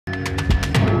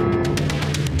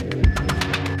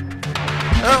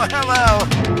hello.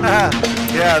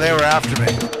 Yeah, they were after me.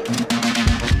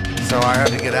 So I had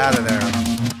to get out of there.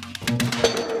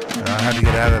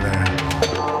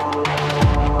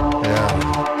 Yeah.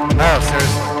 No,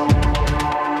 seriously.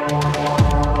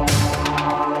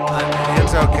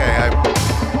 It's okay.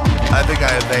 I think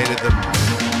I evaded them.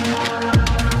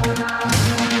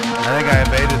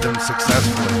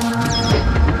 Successfully.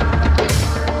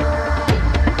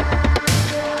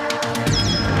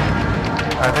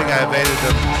 I think I evaded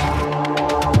them.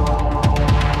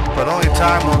 But only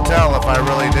time will tell if I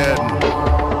really did.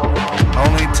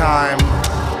 Only time.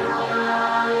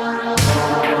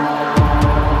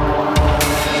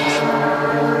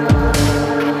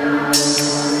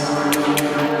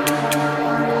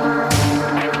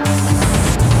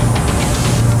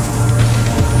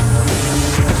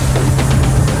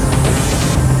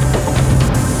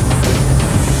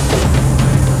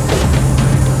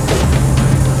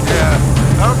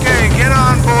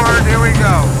 Here we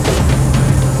go.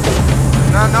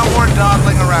 No more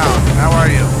dawdling around. How are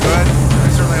you? Good? I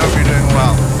certainly hope you're doing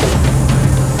well.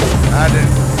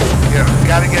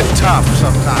 Gotta get tough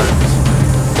sometimes.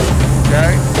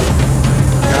 Okay?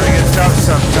 Gotta get tough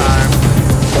sometimes.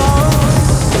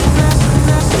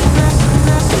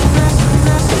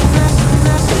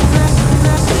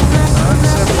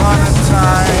 Once upon a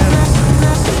time,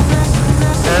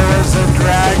 there was a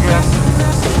dragon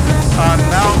on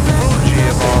Mount Fuji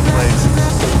of all places.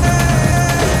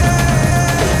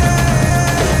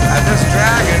 And this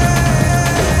dragon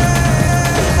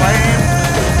claimed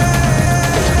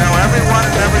to know everyone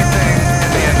and everything in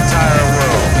the entire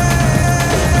world.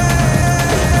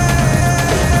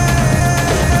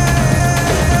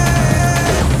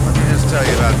 Let me just tell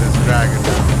you about this dragon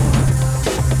now.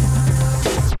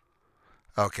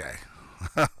 Okay.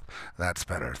 That's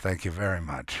better. Thank you very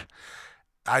much.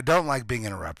 I don't like being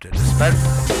interrupted,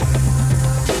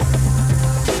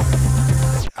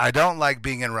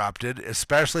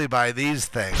 especially by these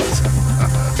things.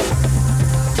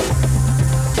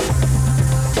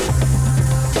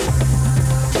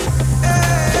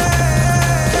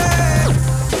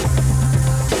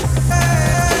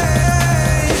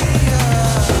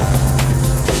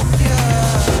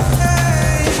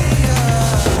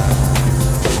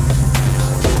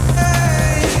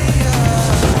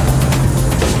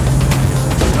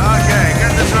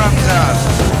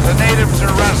 The natives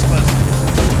are restless.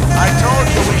 I told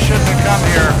you we shouldn't have come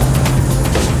here.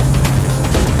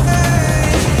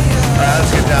 Alright,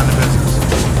 let's get down to business.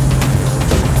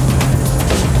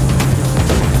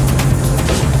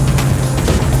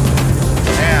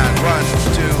 And 1,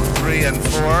 2, 3, and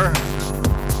 4.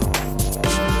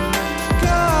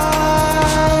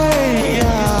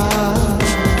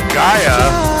 Gaia?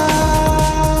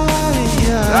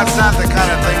 That's not the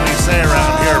kind of thing we say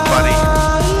around here, buddy.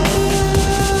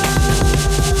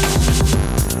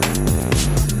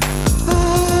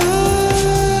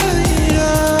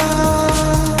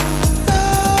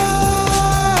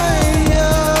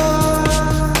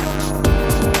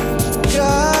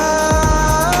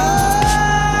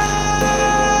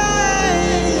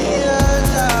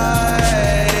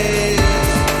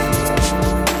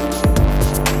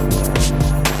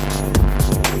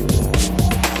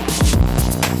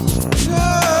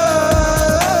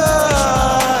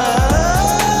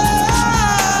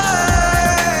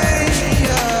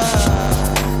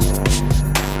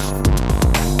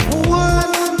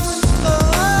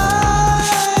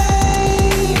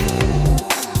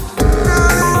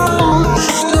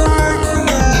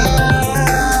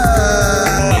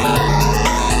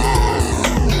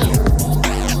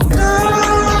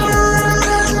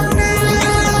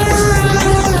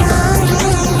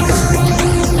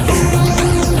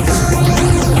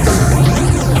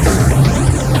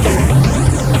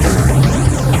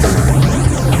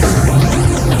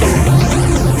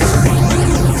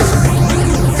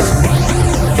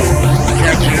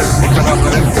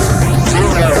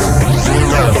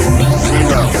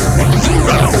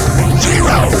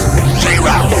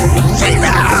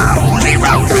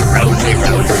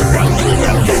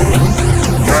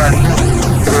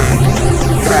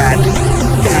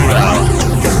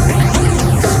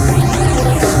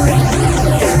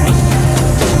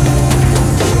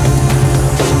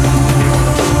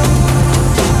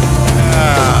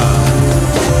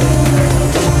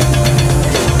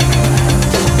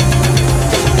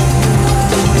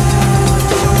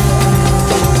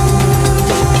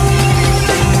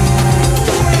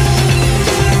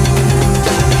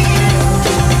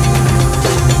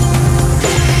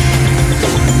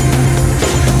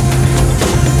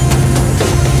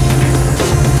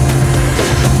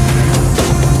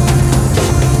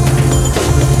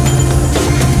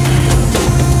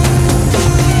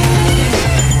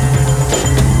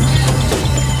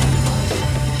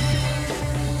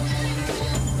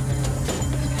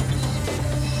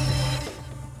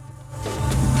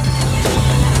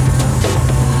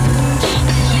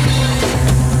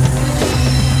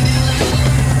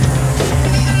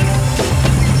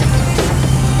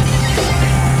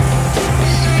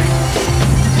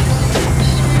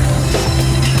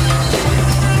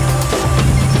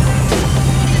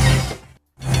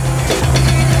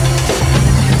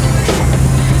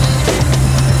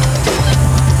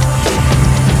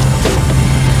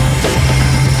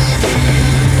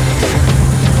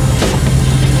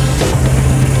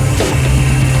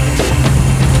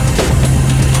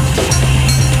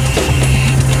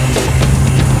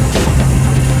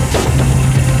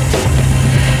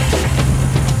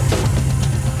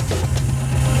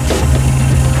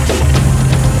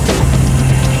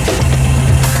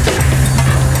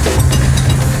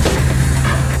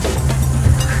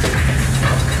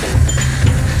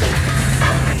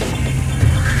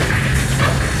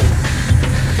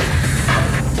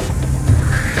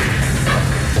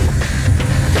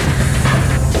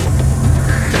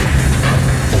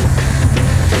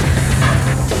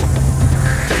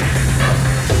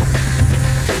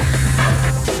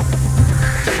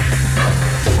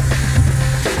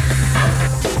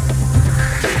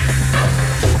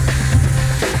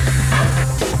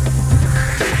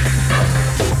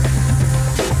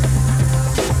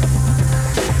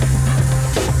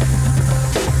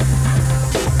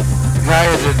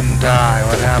 die.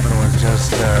 What happened was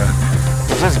just,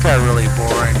 it just got really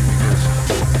boring because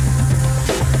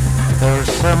there were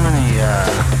so many,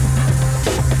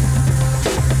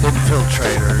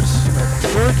 infiltrators.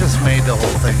 It really just made the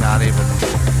whole thing not even,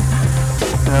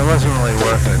 it wasn't really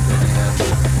worth it in the end.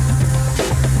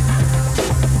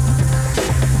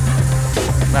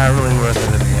 Not really worth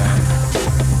it in the end.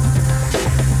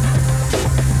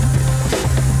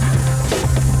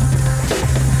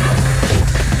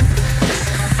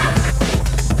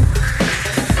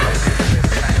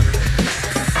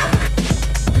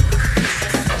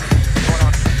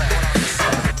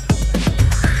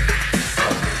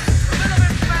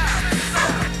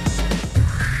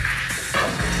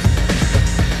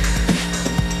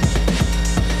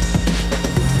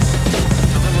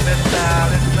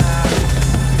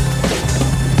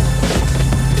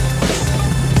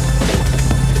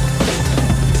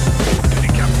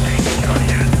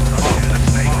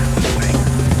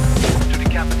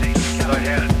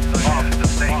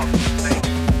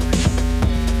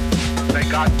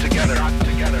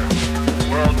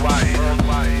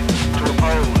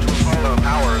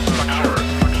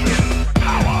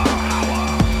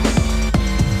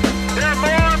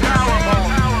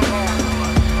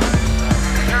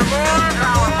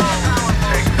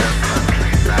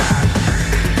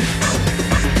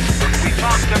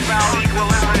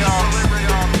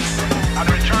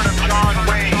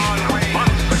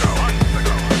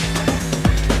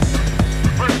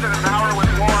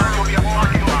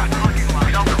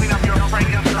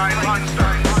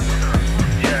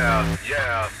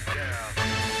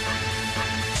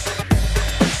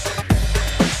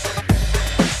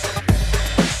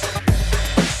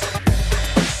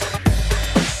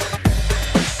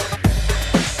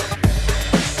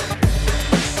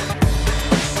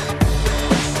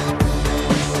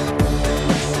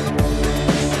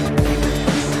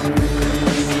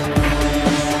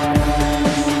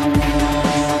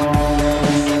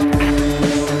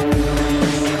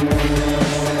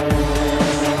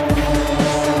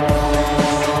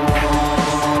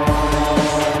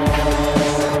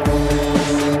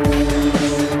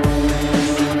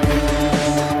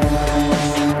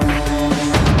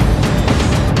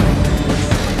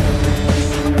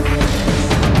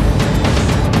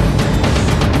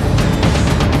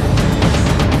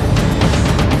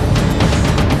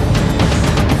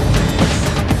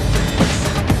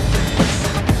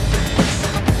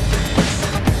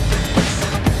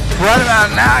 What about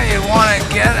now? You want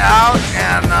to get out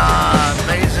and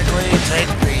basically take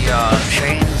the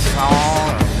chainsaw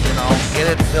and, get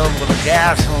it filled with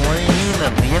gasoline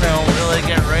and, really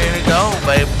get ready to go,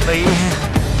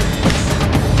 baby.